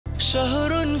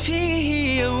شهر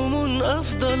فيه يوم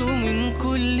أفضل من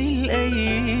كل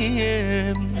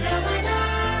الأيام.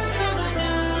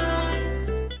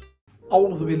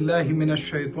 أعوذ بالله من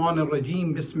الشيطان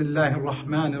الرجيم. بسم الله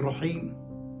الرحمن الرحيم.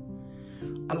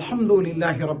 الحمد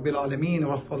لله رب العالمين،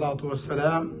 والصلاة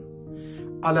والسلام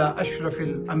على أشرف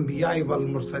الأنبياء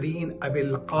والمرسلين أبي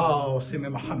القاسم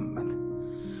محمد.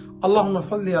 اللهم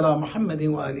صل على محمد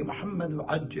وآل محمد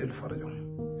وعجل فرجهم،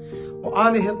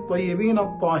 وآله الطيبين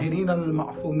الطاهرين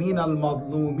المعصومين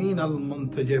المظلومين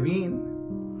المنتجبين.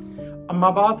 أما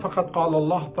بعد، فقد قال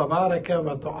الله تبارك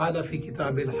وتعالى في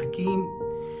كتابه الحكيم: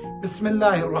 بسم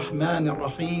الله الرحمن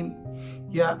الرحيم.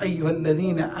 يا أيها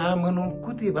الذين آمنوا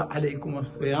كتب عليكم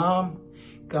الصيام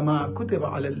كما كتب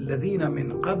على الذين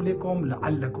من قبلكم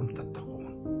لعلكم تتقون.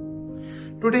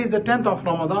 Today is the 10th of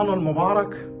Ramadan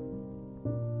al-Mubarak,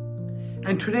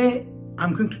 and today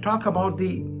I'm going to talk about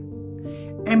the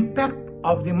impact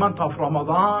of the month of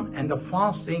Ramadan and the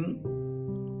fasting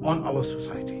on our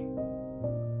society.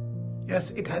 Yes,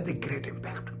 it has a great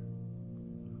impact.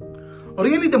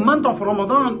 Really, the month of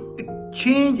Ramadan, it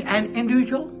changed an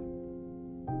individual,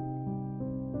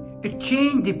 it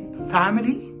changed the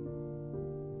family,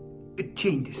 it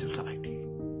changed the society.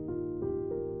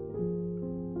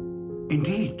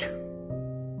 Indeed,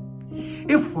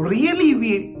 if really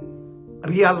we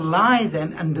realize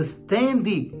and understand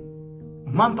the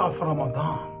month of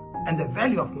Ramadan and the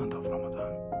value of month of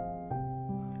Ramadan,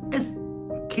 it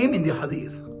came in the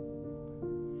hadith.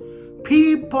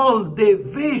 People, they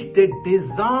wish, they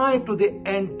desire to the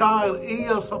entire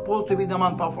year supposed to be the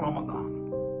month of Ramadan.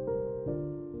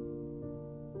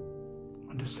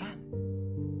 Understand?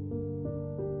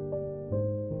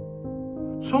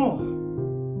 So,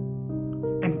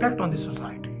 impact on the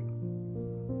society.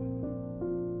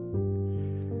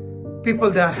 People,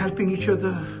 they are helping each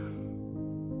other.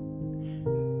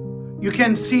 You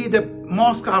can see the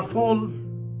mosques are full.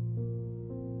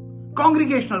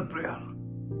 Congregational prayer.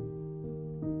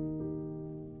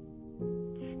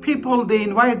 People, they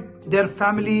invite their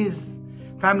families,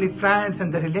 family friends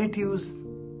and their relatives.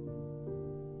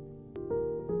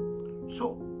 So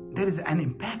there is an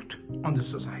impact on the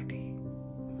society.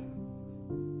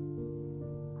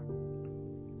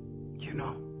 You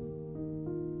know,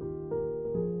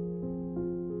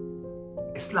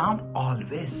 Islam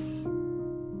always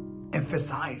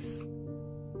emphasizes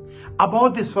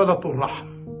about the Salatul Rahm,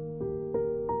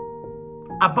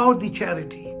 about the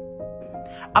charity,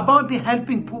 about the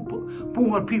helping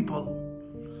poor people.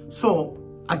 So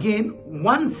again,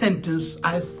 one sentence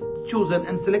I have chosen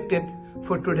and selected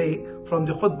for today from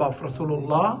the khutbah of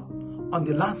Rasulullah on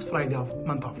the last Friday of the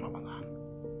month of Ramadan.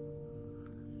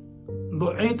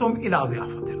 Du'aytum ila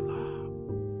dhiyafatillah.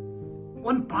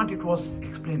 One part it was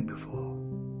explained before.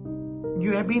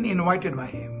 You have been invited by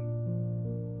him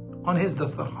on his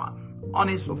dastarkhan, on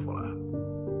his sufra,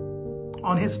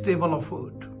 on his table of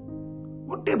food.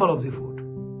 What table of the food?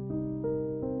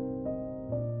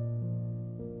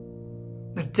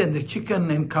 The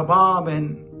chicken and kebab and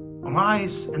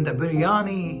rice and the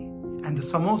biryani and the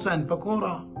samosa and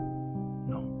pakora.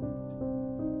 No.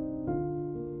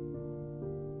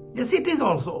 Yes, it is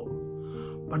also.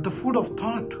 But the food of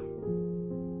thought,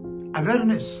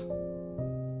 awareness,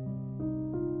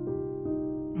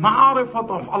 ma'arifat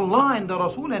of Allah and the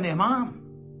Rasul and Imam.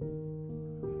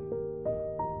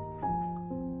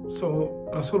 So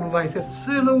Rasulullah said,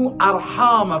 Silu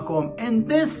arhamakum. In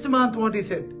this month, what he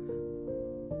said?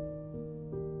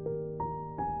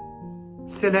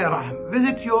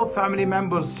 Visit your family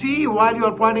members. See, while you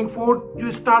are planning food,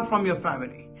 you start from your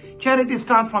family. Charity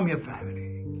starts from your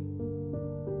family.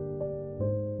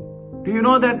 Do you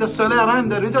know that the Salah Rahim,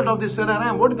 the result of the Salah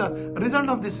Rahim, what is the result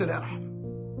of the Salah Rahim?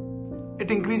 It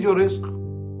increase your risk,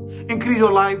 increase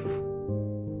your life,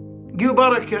 give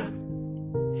barakah,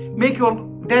 make your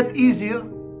death easier,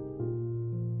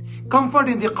 comfort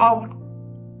in the qabr,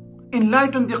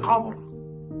 enlighten the qabr,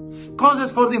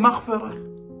 causes for the maghfirah.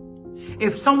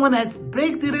 If someone has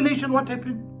break the relation, what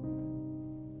happened?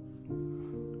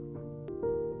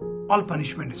 All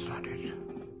punishment is started.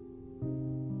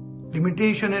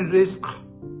 Limitation and risk.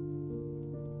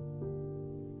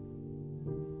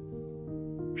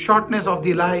 Shortness of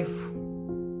the life.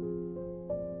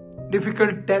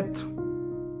 Difficult death.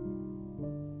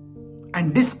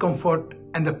 And discomfort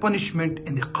and the punishment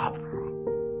in the qabr.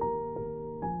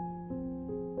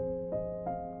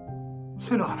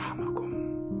 Silu arhamakum.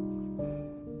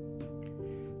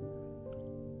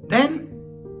 Then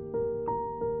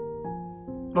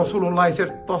Rasulullah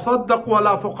said, Tasaddaqu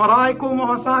ala fuqaraikum wa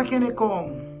masakinikum.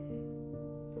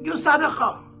 Give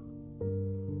sadaqah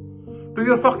to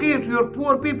your faqir, to your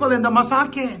poor people in the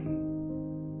masakin.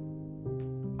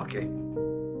 Okay.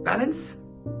 Parents,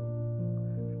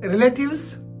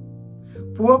 relatives,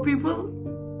 poor people.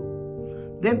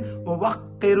 Then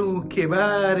وَوَقِّرُوا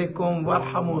كِبَارِكُمْ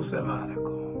وَارْحَمُوا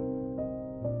صِغَارَكُمْ.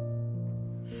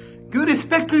 Give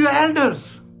respect to your elders.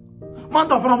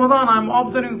 Month of Ramadan, I'm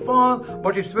observing fast,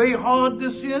 but it's very hard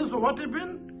this year. So what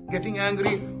happened? Getting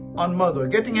angry on mother,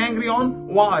 getting angry on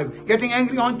wife, getting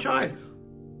angry on child.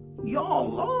 Ya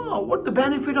Allah, what the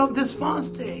benefit of this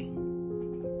fasting?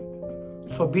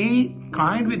 So be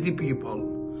kind with the people.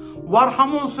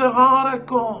 وَارْحَمُوا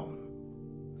صِغَارَكُمْ.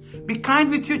 Be kind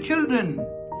with your children.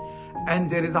 And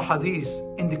there is a hadith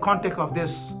in the context of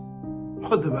this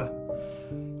khutbah.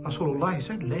 Rasulullah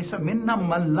said, لَيْسَ مِنَّا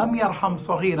مَنْ لَمْ يَرْحَمْ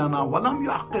صَغِيرَنَا وَلَمْ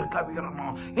يُحْقِرْ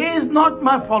كَبِيرَنَا. He is not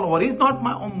my follower. He is not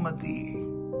my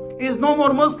ummati. He is no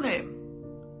more Muslim.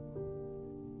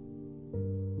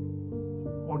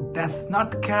 Who does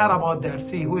not care about that.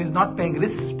 See, who is not paying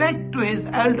respect to his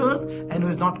elders and who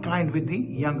is not kind with the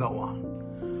younger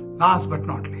one. Last but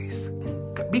not least,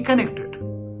 be connected.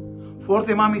 Fourth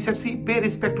Imam, he said, see, pay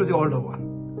respect to the older one.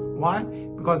 Why?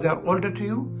 Because they are older to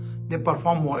you, they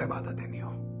perform more ibadah than you.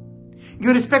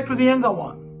 Give respect to the younger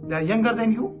one. They are younger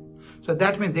than you. So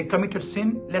that means they committed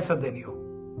sin lesser than you.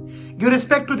 Give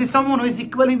respect to the someone who is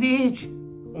equal in the age.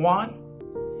 Why?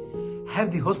 Have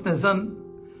the husn zan.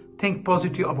 Think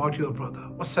positive about your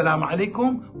brother. Wassalamu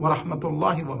alaikum wa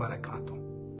rahmatullahi wa barakatuh.